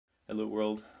Hello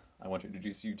world, I want to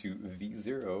introduce you to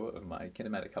V0 of my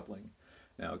kinematic coupling.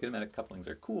 Now kinematic couplings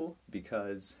are cool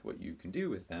because what you can do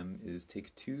with them is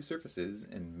take two surfaces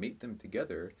and mate them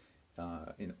together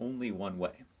in only one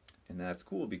way. And that's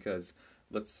cool because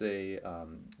let's say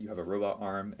you have a robot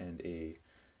arm and a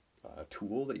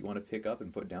tool that you want to pick up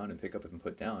and put down and pick up and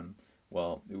put down.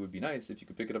 Well, it would be nice if you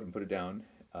could pick it up and put it down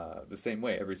the same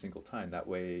way every single time. That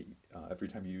way, every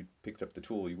time you picked up the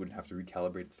tool, you wouldn't have to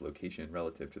recalibrate its location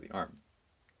relative to the arm.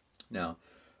 Now,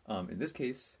 in this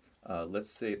case, let's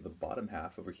say the bottom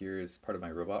half over here is part of my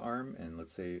robot arm, and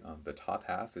let's say the top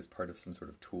half is part of some sort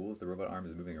of tool that the robot arm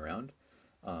is moving around.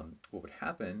 What would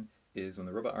happen is when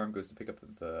the robot arm goes to pick up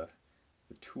the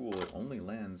tool, it only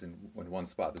lands in one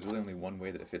spot. There's really only one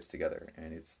way that it fits together,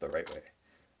 and it's the right way.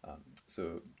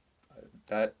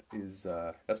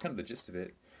 That's kind of the gist of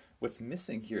it. What's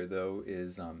missing here, though,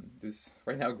 is there's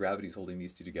right now gravity's holding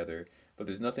these two together, but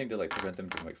there's nothing to like prevent them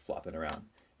from like flopping around.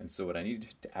 And so what I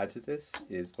need to add to this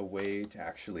is a way to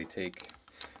actually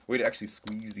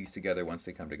squeeze these together once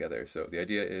they come together. So the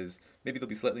idea is maybe they'll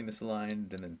be slightly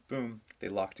misaligned, and then boom, they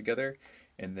lock together.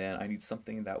 And then I need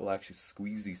something that will actually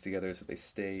squeeze these together so they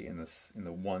stay in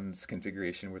the ones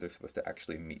configuration where they're supposed to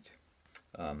actually meet.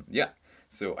 Yeah.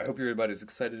 So I hope you're about as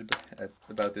excited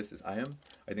about this as I am.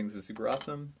 I think this is super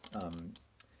awesome,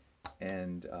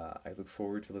 and I look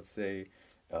forward to, let's say,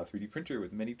 a 3D printer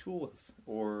with many tools,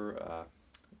 or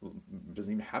it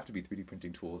doesn't even have to be 3D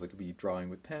printing tools. I could be drawing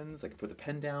with pens. I could put the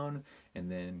pen down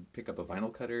and then pick up a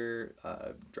vinyl cutter,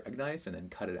 drag knife, and then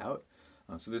cut it out.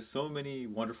 So there's so many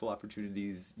wonderful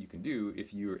opportunities you can do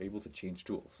if you are able to change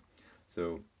tools.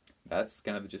 So that's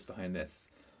kind of the gist behind this.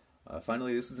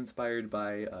 Finally, this was inspired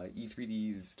by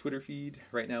E3D's Twitter feed.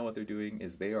 Right now what they're doing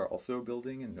is they are also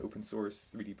building an open source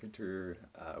 3D printer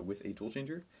with a tool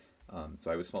changer.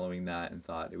 So I was following that and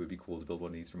thought it would be cool to build one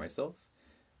of these for myself.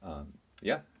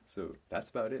 Yeah, so that's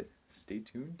about it. Stay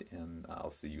tuned, and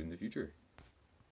I'll see you in the future.